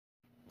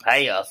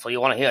Hey, so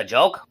you want to hear a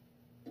joke?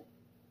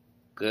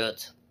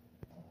 Good.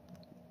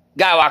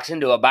 Guy walks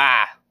into a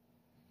bar.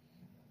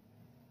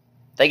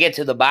 They get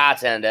to the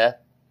bartender,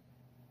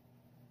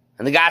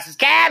 and the guy says,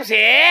 "Cab's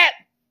here."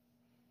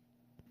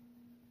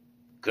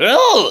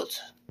 Good.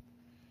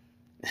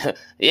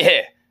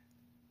 Yeah,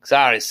 'cause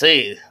I already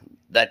see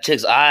that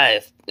chick's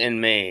eye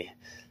in me.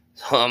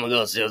 So I'm gonna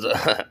go see what's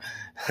up.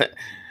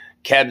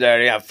 Cab's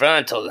already out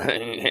front. Told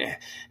her.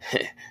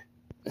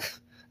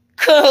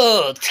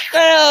 Good.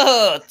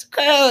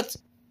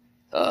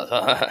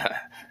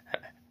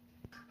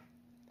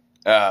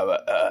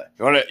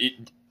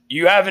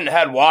 You haven't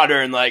had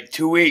water in like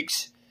 2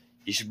 weeks.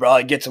 You should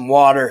probably get some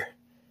water.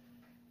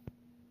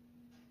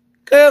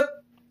 Coop.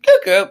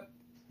 Coo.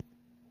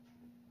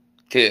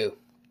 Choo.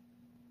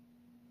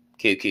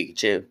 Hey,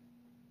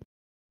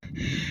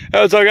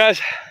 what's up,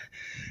 guys?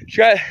 Just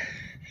got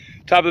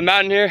top of the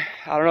mountain here.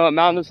 I don't know what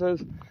mountain this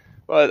is,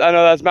 but I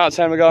know that's Mount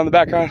San Miguel in the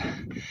background.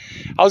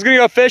 I was gonna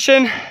go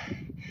fishing.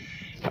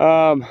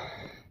 Got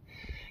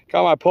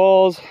my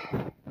poles.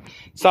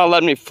 It's not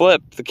letting me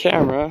flip the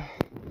camera.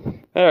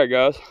 There it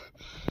goes.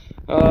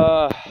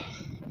 So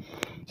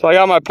I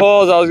got my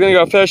poles. I was gonna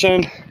go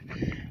fishing.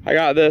 I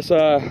got this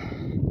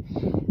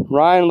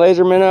Ryan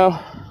laser minnow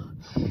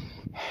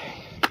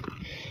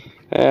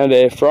and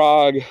a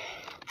frog.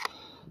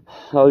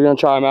 I was gonna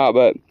try them out,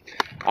 but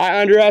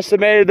I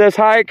underestimated this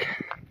hike.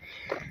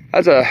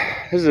 This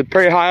is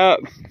pretty high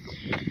up.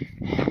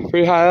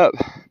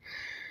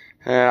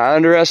 And I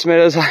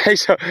underestimated this hike,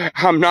 so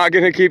I'm not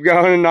gonna keep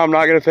going and I'm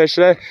not gonna fish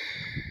today.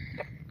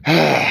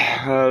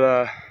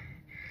 But,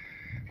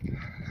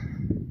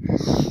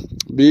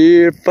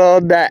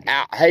 beautiful day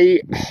out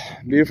here.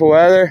 Beautiful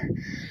weather.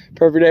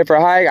 Perfect day for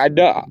a hike.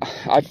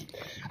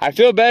 I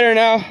feel better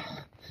now,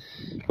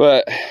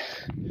 but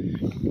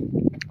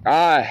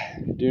I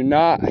do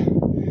not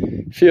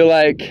feel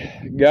like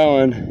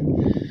going.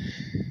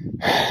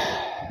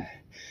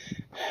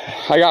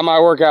 I got my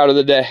workout of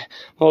the day.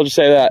 I'll just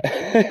say that.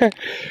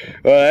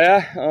 But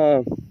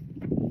yeah,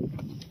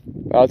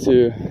 about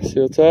to see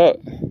what's up.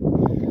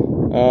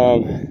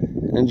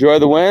 Enjoy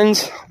the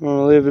winds. I'm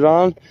gonna leave it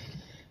on.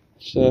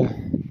 So,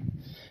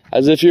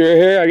 as if you were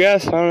here, I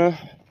guess. I don't know.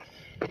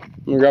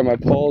 I'm gonna grab my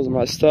poles and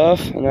my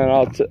stuff, and then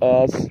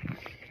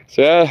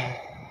so yeah,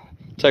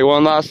 take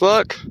one last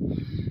look.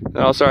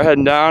 Then I'll start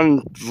heading down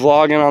and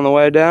vlogging on the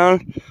way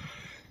down.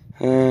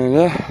 And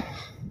yeah,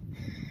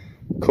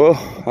 cool.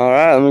 All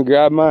right, let me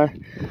grab my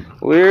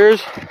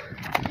leers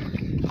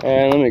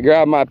and let me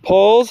grab my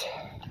poles,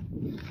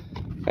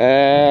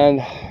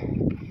 and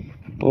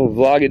we'll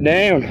vlog it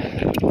down.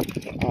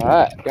 All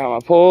right, got my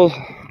poles.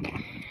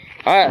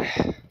 All right.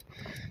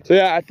 So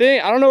yeah, I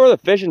don't know where the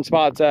fishing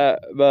spot's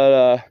at,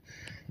 but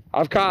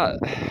I've gotten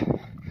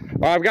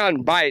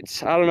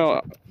bites. I don't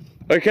know.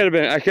 I could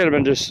have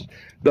been just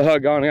the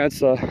hook going against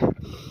the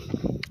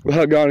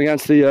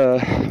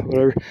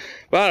whatever.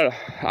 But I don't know.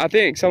 I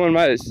think someone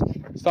might have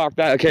stalked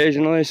that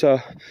occasionally, so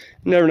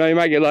you never know, you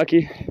might get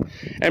lucky.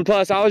 And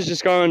plus, I was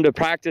just going to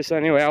practice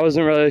anyway. I was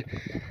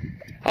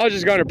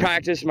just going to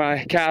practice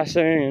my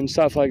casting and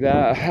stuff like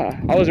that.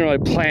 I wasn't really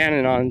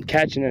planning on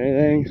catching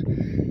anything.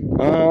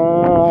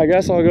 I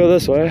guess I'll go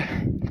this way.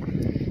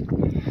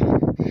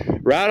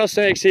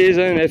 Rattlesnake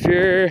season, if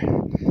you're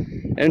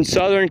in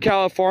Southern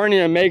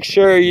California, make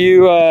sure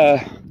you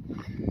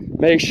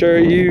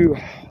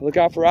look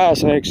out for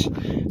rattlesnakes.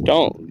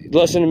 Don't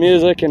listen to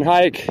music and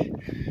hike.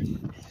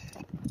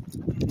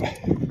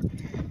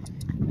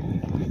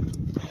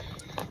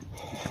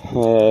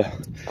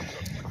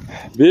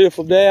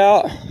 Beautiful day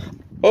out.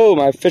 Oh,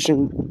 my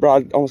fishing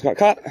rod almost got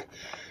caught.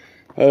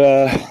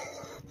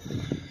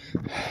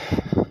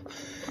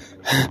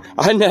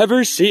 I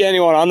never see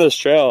anyone on this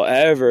trail,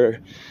 ever.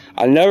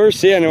 I never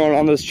see anyone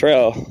on this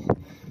trail.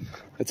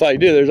 It's like,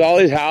 dude, there's all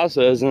these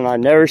houses and I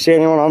never see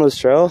anyone on this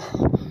trail.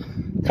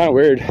 Kind of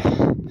weird.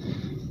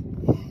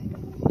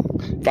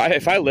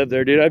 If I lived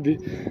there, dude, I'd be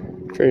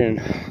freaking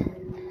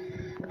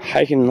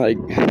hiking, like,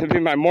 it'd be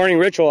my morning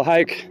ritual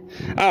hike.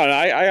 I don't know,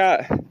 I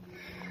got,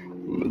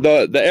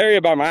 the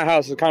area by my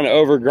house is kind of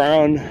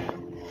overgrown.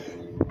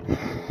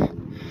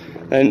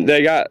 And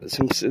they got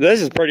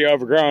this is pretty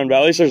overgrown, but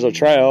at least there's a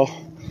trail.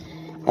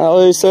 At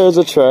least there's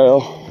a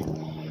trail.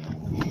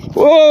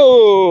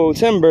 Whoa,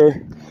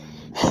 timber.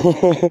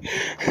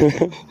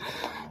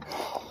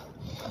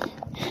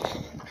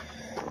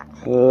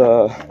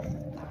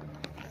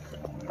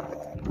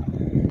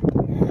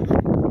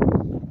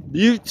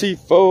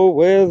 Beautiful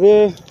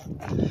weather.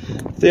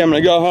 Think I'm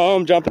gonna go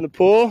home, jump in the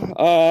pool.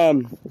 I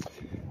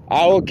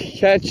will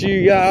catch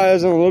you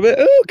guys in a little bit.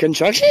 Ooh,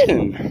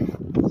 construction.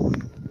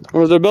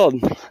 What are they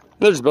building?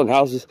 They're just building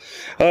houses.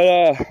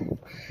 But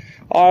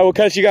I will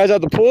catch you guys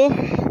at the pool.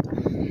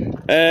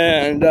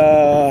 And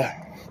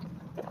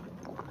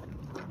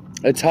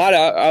it's hot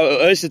out.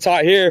 At least it's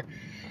hot here.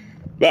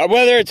 But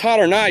whether it's hot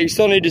or not, you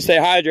still need to stay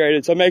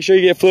hydrated. So make sure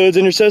you get fluids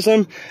in your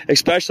system,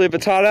 especially if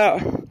it's hot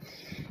out.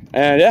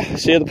 And yeah,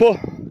 see you at the pool.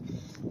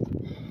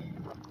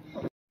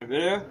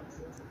 Video?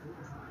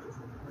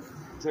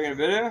 Taking a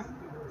video?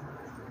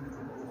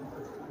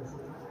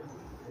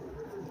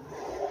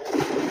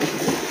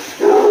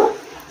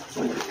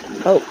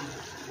 Oh.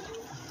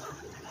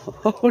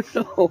 Oh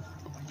no.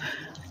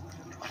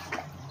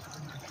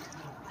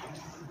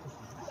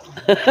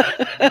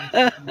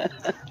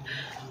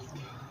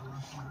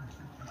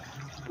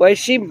 Boy,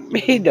 she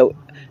made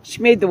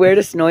the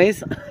weirdest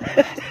noise.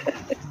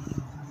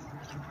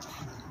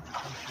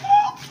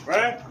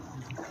 Right?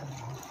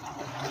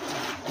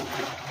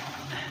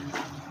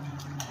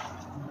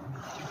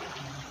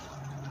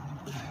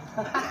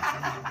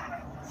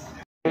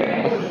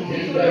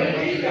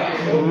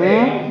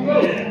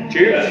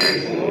 Cheers.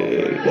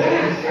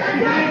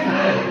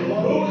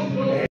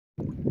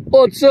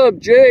 What's up,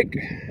 Jake?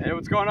 Hey,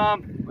 what's going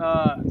on?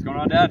 What's going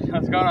on, Dad?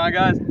 What's going on,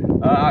 guys?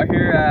 Out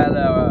here at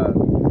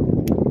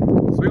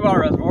Sweetwater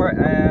Reservoir,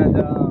 and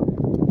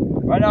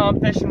right now I'm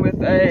fishing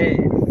with a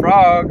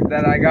frog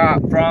that I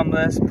got from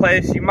this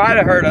place you might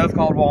have heard of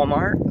called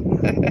Walmart.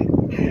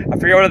 I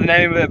forget what the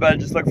name of it, but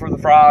just look for the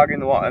frog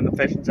in the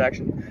fishing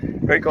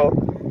section. Very cool.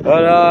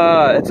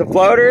 But it's a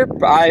floater.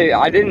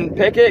 I didn't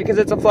pick it because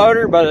it's a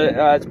floater, but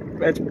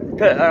there's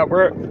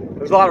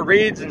a lot of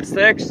reeds and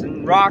sticks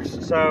and rocks,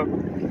 so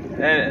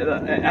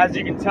as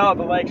you can tell,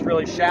 the lake's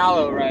really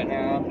shallow right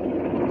now.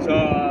 So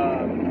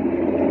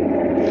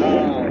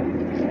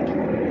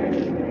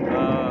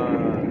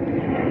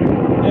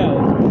yeah,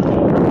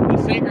 the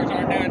sinkers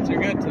aren't doing too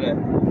good today.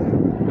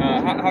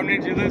 How many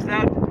did you lose,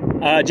 Dad?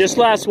 Just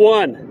last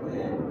one.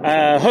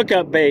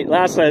 Hookup bait.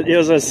 It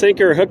was a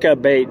sinker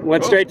hookup bait.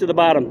 Went straight to the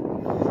bottom.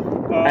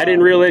 I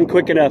didn't reel in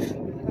quick enough.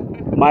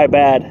 My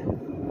bad.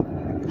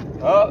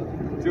 Oh,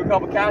 do a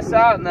couple casts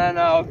out, and then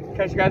I'll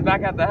catch you guys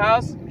back at the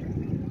house.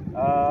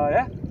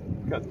 Yeah.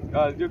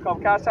 Do a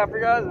couple casts out for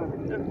you guys.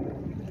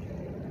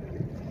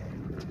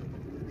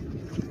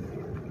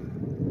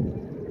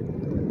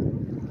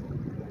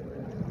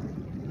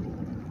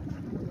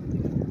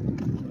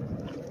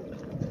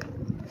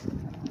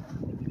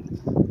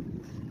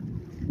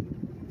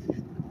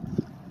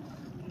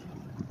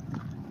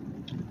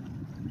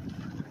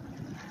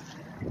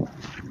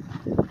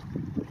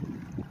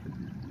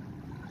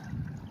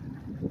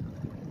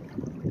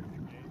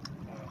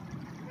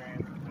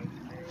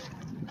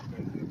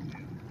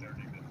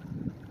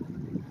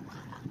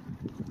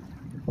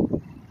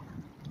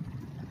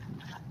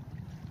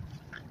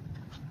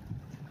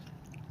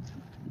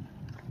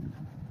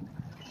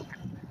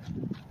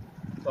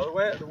 So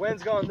the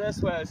wind's going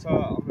this way, so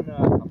I'm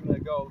gonna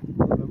go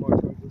a little bit more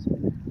towards this way.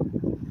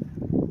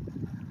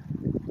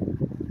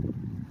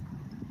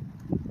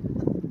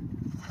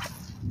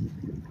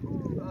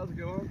 Ooh, that was a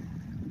good one.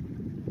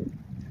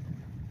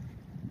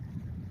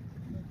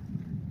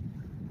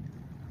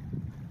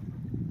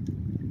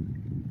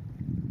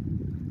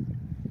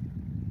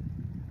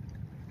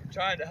 I'm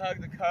trying to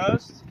hug the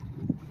coast.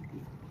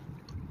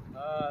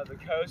 The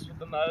coast with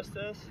the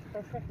mostest.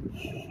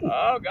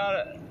 Oh, got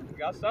it.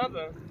 Got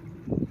something.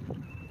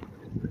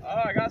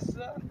 Oh, I got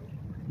something's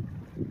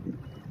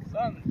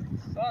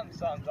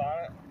on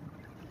it.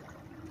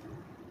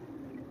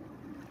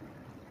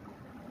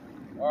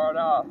 Or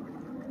no.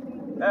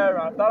 Never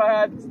mind. Thought I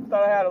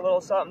had a little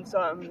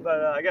something,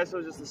 but I guess it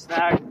was just a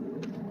snag.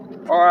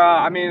 Or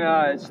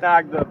it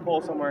snagged the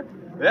pole somewhere.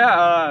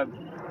 Yeah.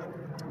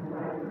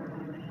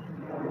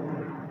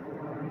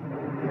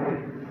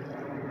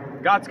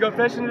 Got to go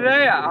fishing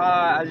today.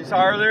 As you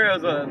saw earlier,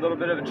 it was a little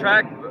bit of a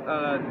trek.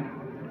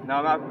 Now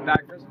I'm out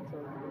back fishing.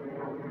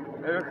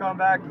 Maybe we'll come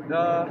back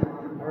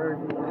or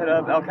hit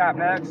up El Cap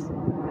next.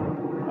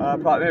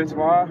 Probably maybe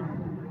tomorrow.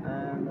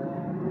 And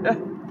yeah.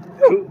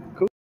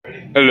 Cool.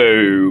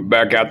 Hello,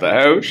 back at the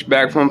house,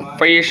 back from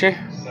fishing.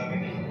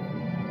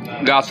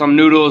 Got some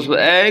noodles with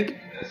egg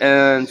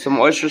and some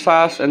oyster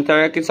sauce and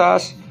teriyaki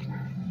sauce.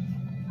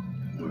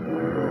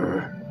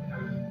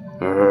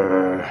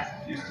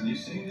 You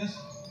sing this?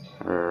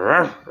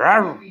 I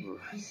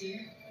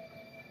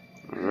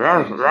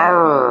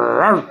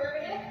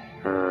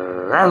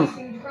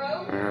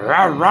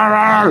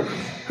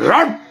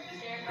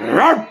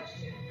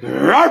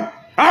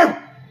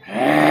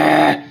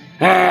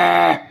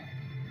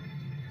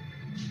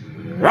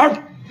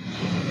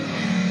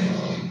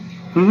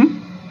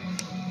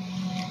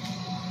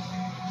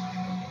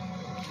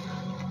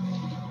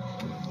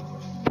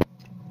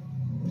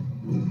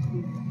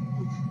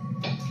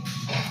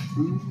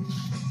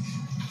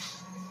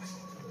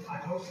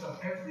post on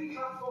every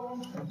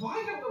platform.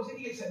 Why don't those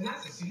idiots at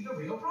NASA see the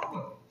real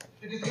problem?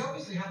 Because they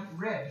obviously haven't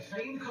read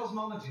famed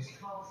cosmologist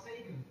Carl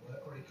Sagan's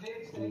work, where he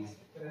clearly states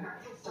that an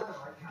actual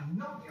satellite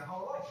cannot be a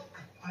whole life.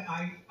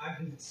 I've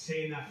been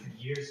saying that for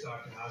years,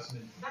 Dr.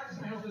 Houseman. That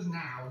doesn't help us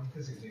now,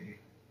 does it, Diggy?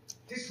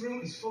 This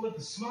room is full of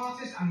the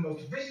smartest and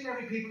most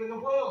visionary people in the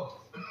world.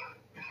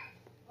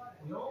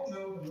 We all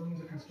know the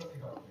room's a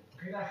constructed object.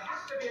 Okay, there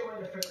has to be a way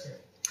to fix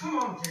it. Come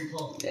on,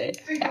 people.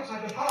 Think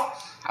outside the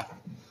box.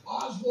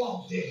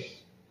 Oswald did.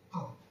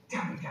 Oh,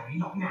 damn it, Gary,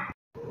 not now.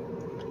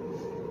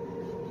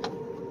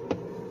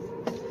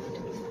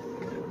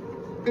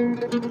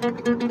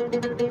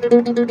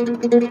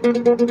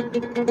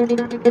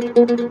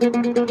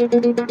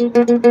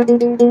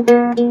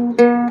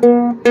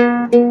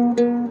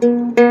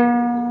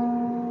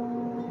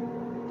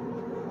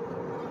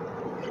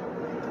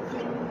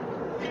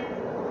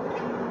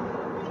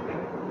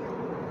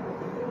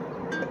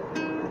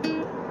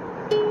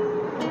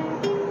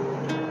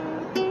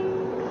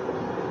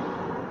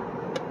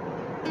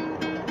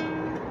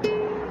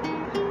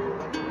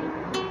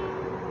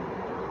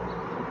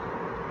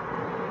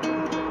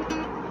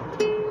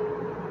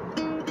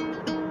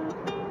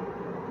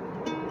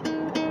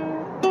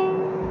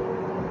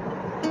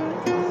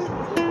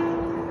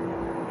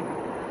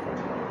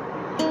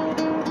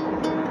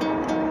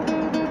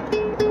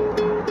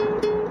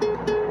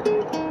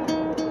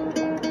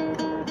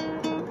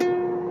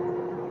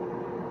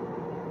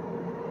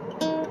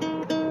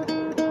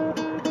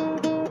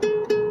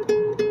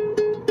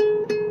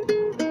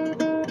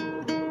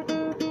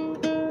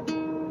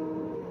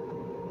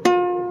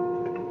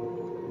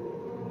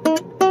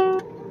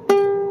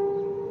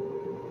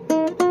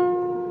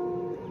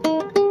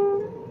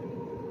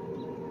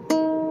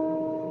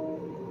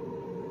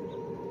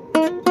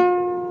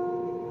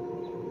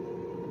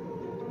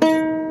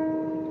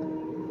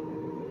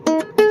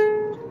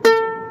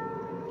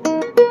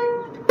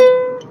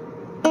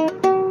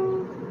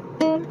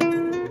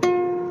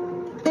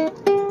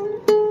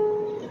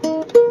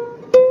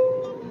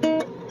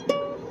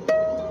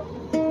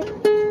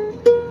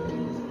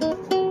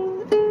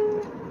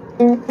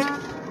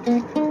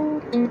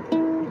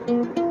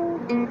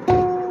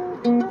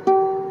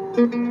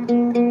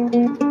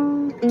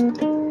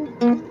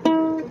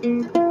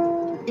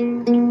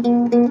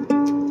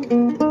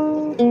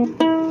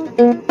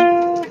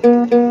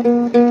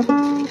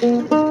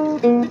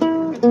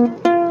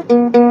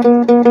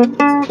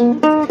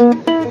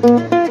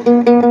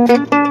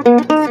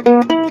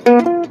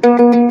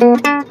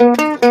 Thank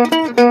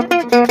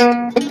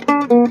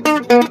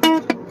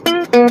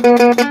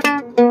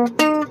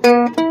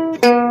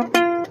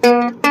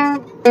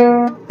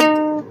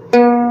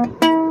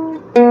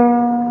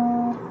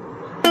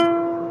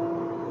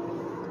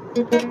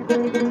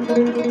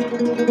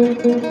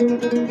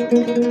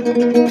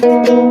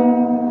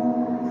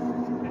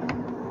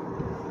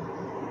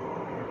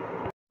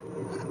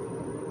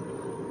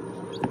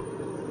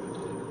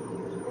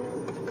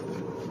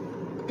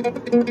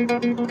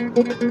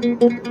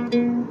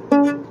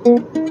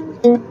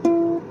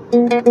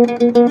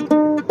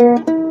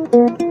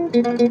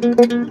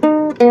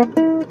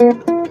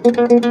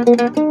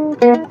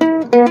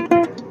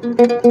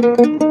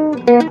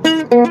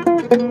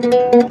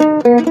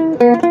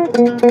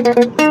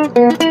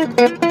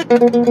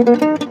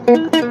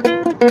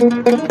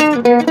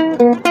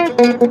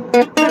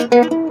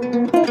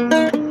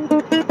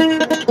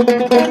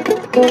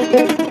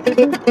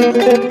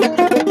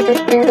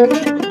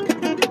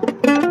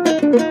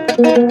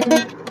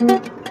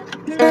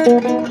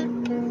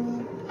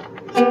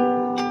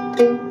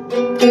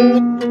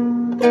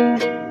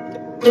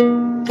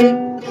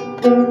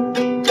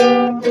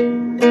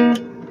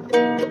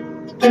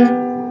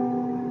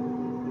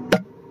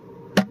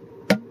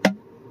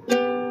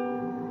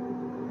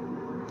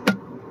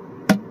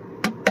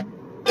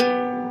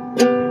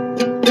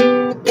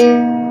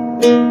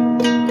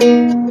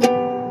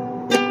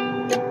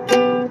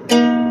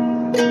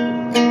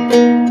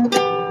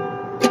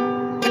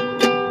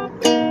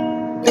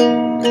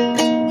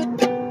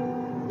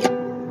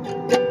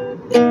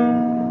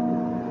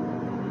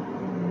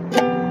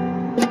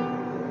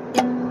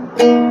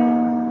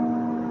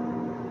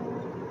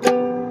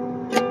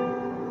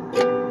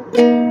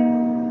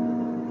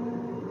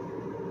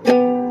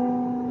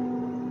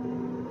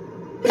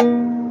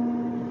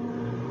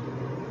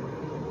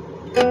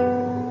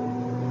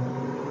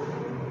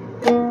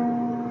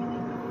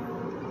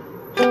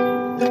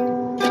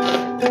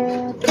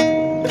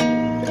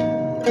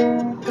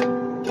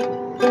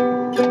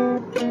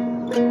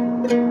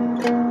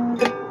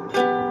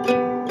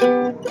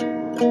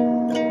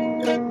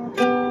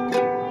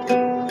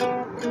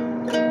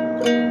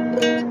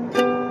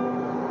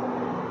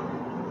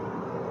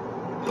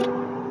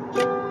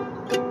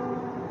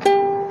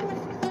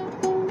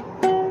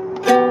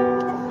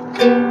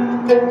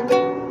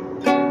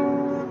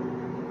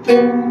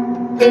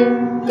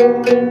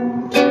you.